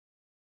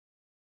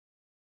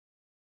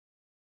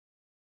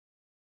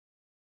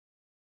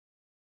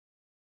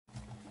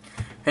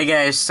Hey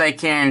guys,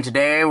 Psych here, and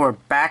today we're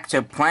back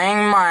to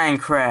playing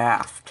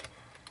Minecraft.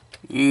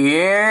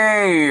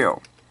 Yeah!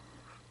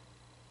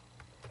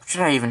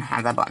 Should I even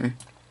have that button?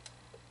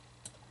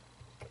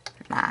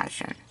 Nah, I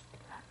shouldn't.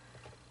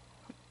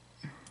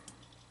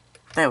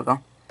 There we go.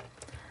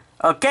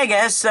 Okay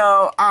guys,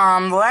 so, the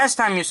last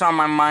time you saw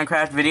my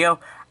Minecraft video,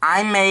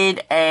 I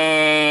made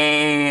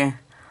a...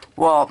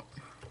 Well,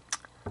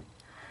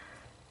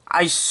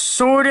 I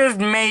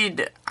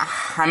made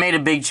a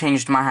big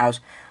change to my house.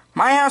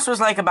 My house was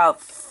like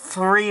about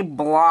 3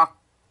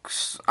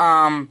 blocks, it's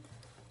hard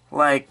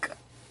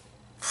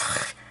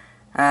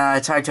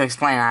to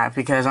explain that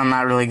because I'm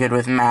not really good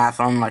with math,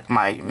 unlike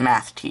my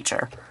math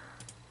teacher.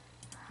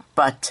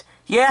 But,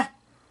 yeah,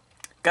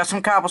 got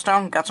some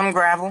cobblestone, got some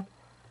gravel,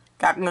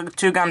 got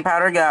 2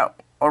 gunpowder, got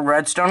a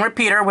redstone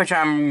repeater, which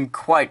I'm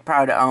quite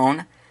proud to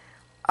own.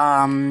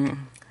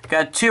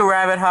 Got 2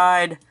 rabbit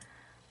hide,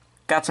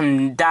 got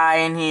some dye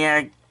in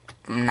here.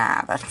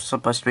 Nah, that's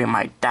supposed to be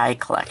my dye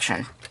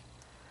collection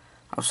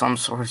of some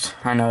sort.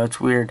 I know, it's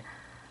weird.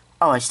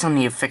 Oh, I still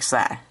need to fix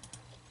that.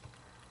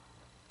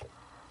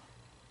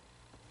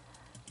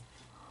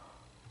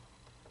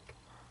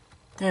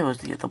 There was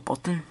the other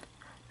button.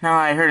 Now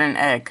I heard an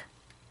egg.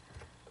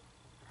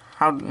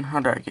 How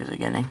dark is it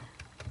getting?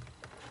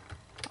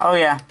 Oh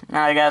yeah,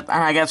 now I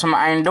got some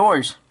iron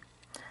doors.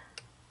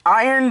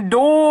 Iron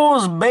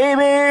doors,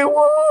 baby!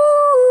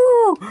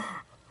 Woo!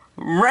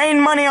 Rain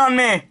money on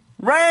me!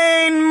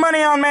 Rain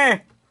money on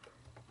me!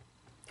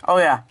 Oh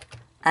yeah,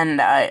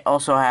 and I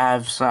also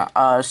have some,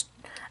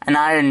 an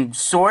iron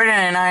sword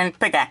and an iron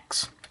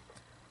pickaxe,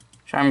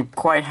 which I'm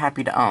quite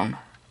happy to own.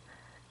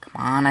 Come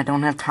on, I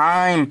don't have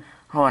time.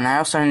 Oh, and I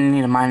also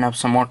need to mine up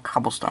some more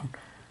cobblestone.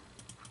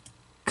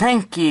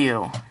 Thank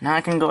you. Now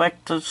I can go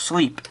back to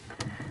sleep.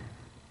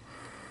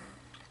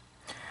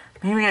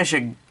 Maybe I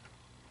should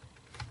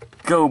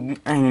go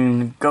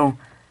and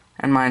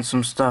mine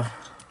some stuff.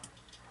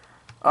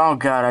 Oh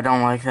god, I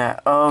don't like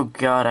that. Oh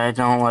god, I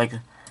don't like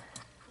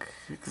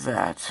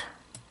that.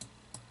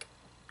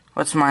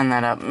 Let's mine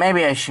that up.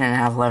 Maybe I shouldn't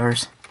have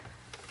levers.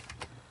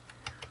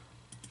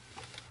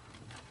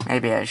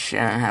 Maybe I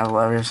shouldn't have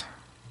levers.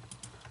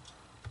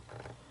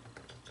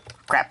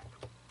 Crap.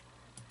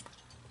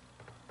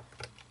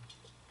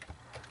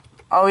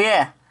 Oh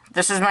yeah,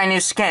 this is my new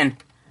skin.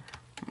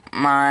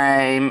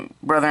 My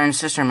brother and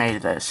sister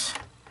made this.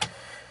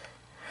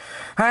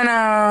 I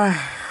know,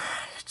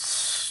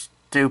 it's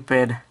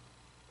stupid.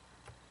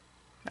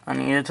 I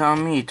need to tell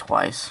me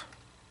twice.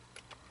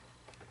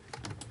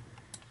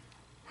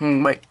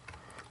 Wait,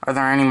 are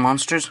there any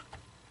monsters?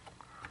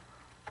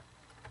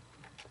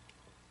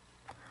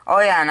 Oh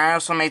yeah, and I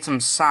also made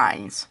some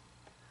signs.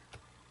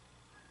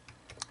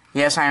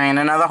 Yes, I made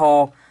another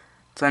hole.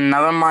 It's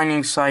another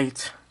mining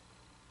site.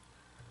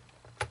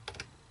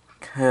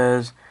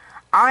 Because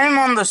I'm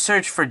on the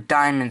search for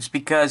diamonds,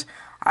 because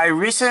I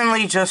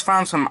recently just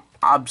found some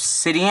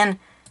obsidian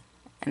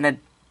in a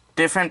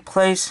different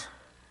place.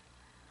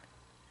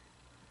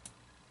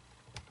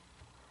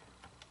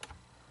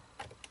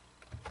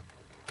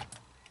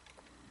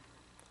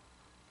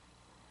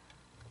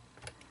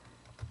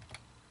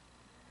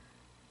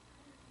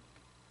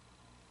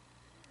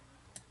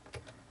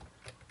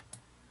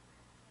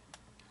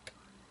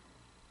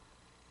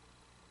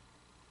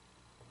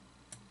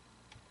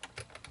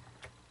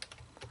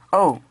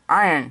 Oh,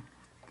 iron.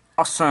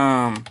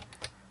 Awesome.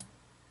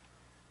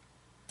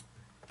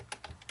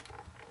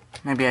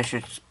 Maybe I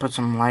should put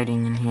some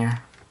lighting in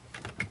here.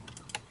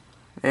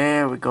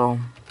 There we go.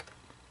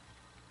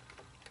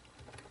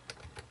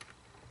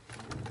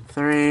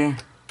 3.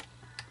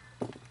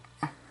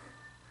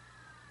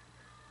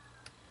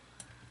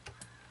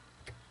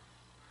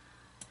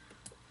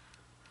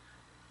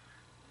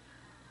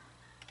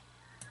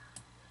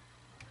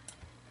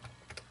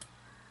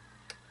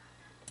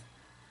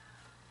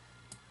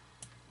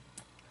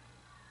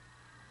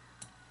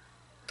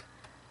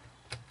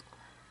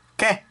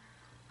 Okay.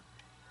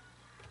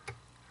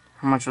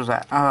 How much was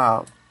that?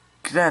 Oh,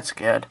 that's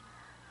good.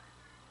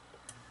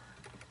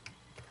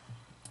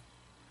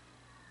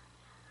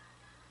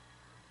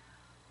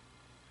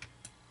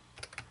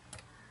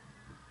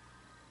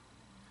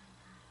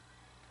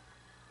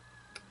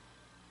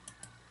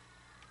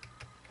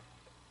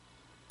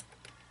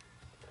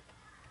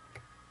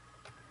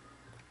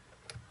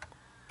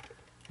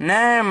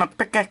 No, my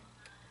pickaxe.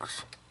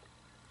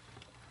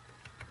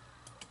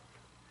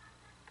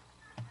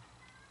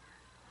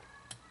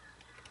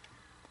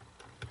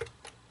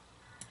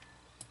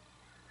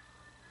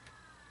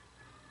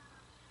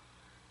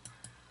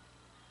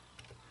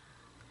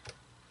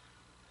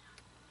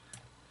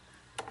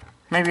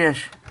 Maybe I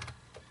should.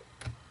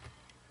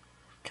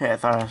 Okay, I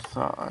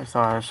thought I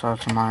saw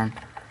some iron.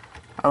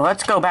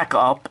 Let's go back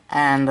up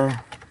and.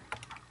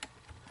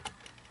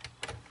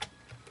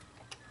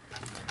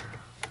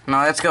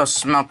 Now let's go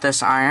smelt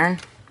this iron.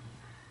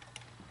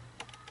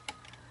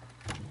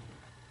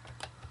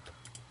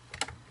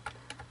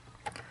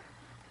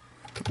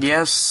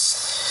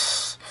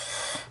 Yes.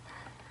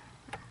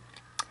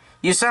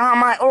 You saw how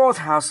my old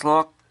house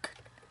looked.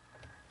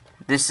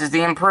 This is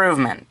the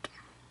improvement.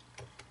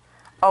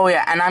 Oh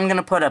yeah, and I'm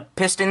gonna put a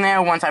piston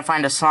there once I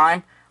find a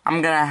slime.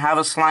 I'm gonna have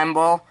a slime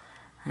ball,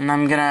 and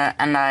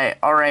I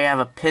already have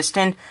a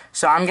piston,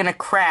 so I'm gonna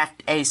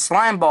craft a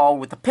slime ball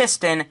with a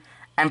piston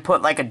and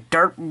put like a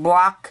dirt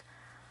block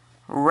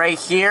right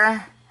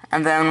here,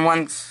 and then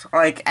once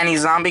like any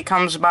zombie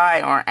comes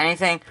by or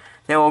anything,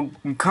 they will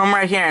come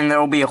right here and there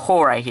will be a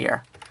hole right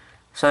here,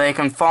 so they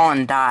can fall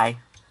and die.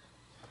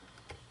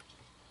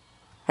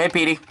 Hey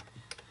Petey,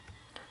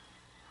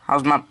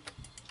 how's my...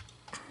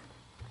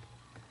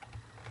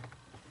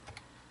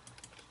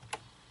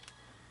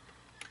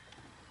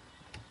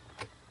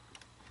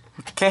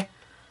 Okay.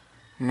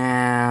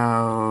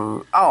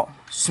 Now... Oh!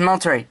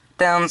 Smeltery!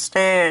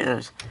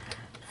 Downstairs!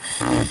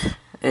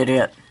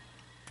 Idiot.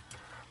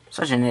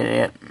 Such an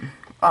idiot.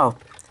 Oh.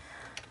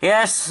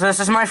 Yes, this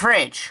is my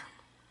fridge.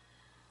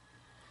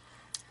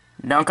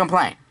 Don't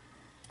complain.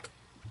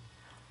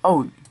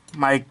 Oh,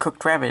 my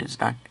cooked rabbit is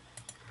done.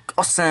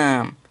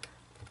 Awesome!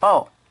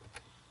 Oh.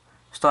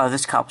 Still have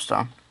this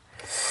cobblestone.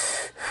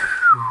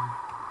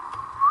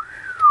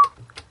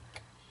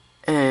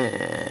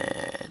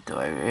 Do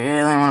I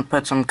really want to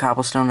put some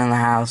cobblestone in the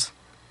house?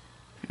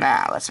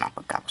 Nah, let's not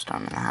put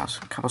cobblestone in the house.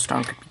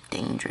 Cobblestone could be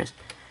dangerous.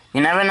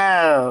 You never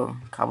know.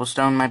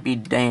 Cobblestone might be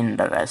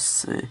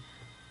dangerous.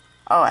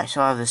 Oh, I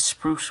still have this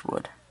spruce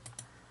wood.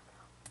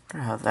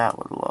 Wonder how that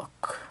would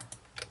look.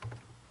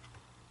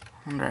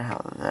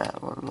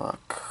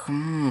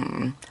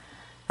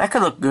 That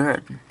could look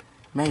good.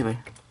 Maybe.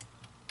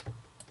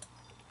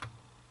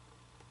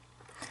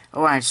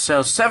 Alright,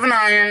 so 7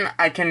 iron,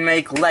 I can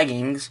make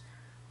leggings.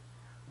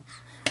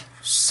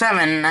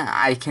 7,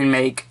 I can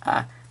make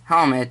a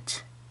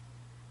helmet.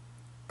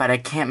 But I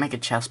can't make a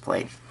chest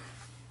plate.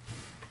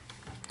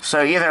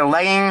 So either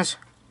leggings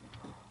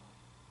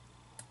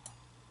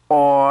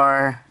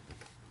or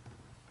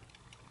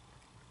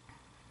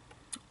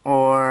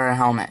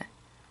helmet.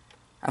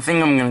 I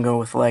think I'm gonna go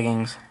with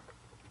leggings.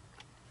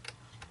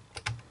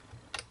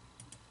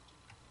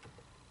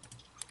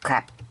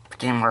 Crap, it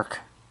didn't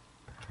work.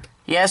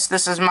 Yes,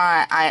 this is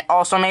my... I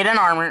also made an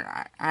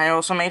armor. I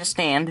also made a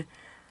stand.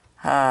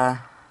 Forgot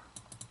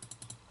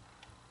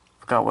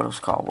what it was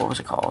called. What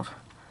was it called?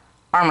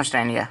 Armor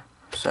stand, yeah.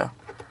 So,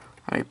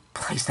 let me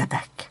place that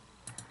back.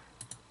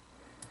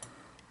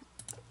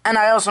 And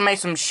I also made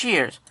some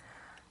shears.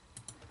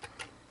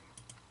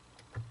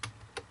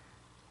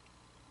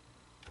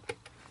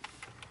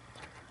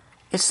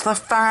 It's the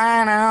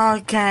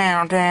final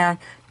countdown.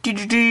 Do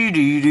do do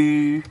do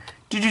do.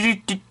 Do do do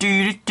do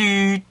do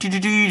do do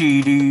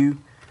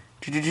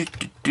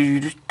do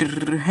do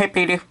do. Hey,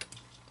 Petey.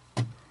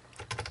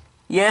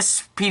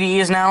 Yes, Petey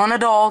is now an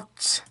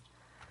adult.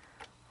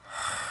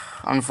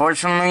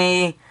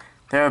 Unfortunately,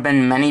 there have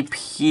been many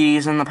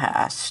Peteys in the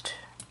past.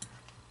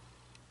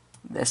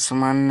 This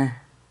one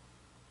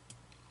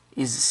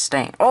is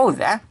staying. Oh,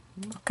 that.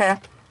 Okay.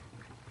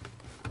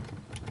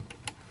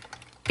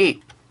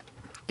 Eat.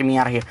 Get me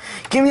out of here.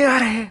 Get me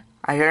out of here.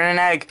 I heard an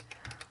egg.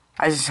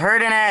 I just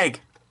heard an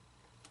egg.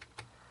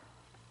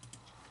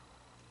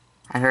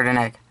 I heard an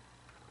egg.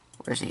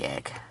 Where's the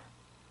egg?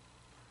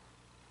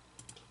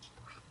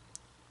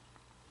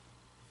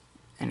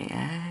 Any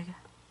egg?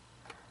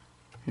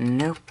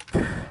 Nope.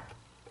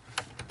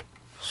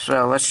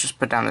 So let's just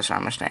put down this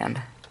armor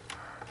stand.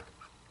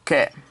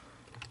 Okay.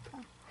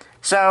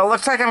 So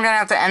looks like I'm gonna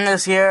have to end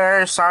this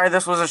here. Sorry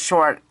this was a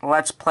short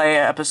Let's Play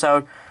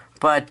episode,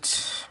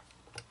 but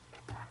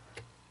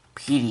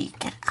Petey,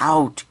 get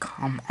out.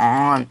 Come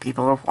on,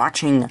 people are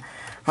watching.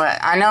 But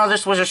I know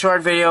this was a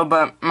short video,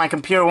 but my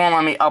computer won't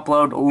let me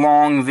upload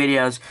long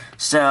videos.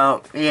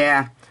 So,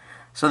 yeah.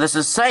 So this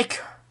is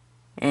Psych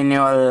in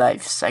your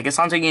life. Psych is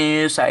something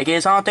new. Psych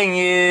is something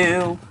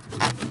new.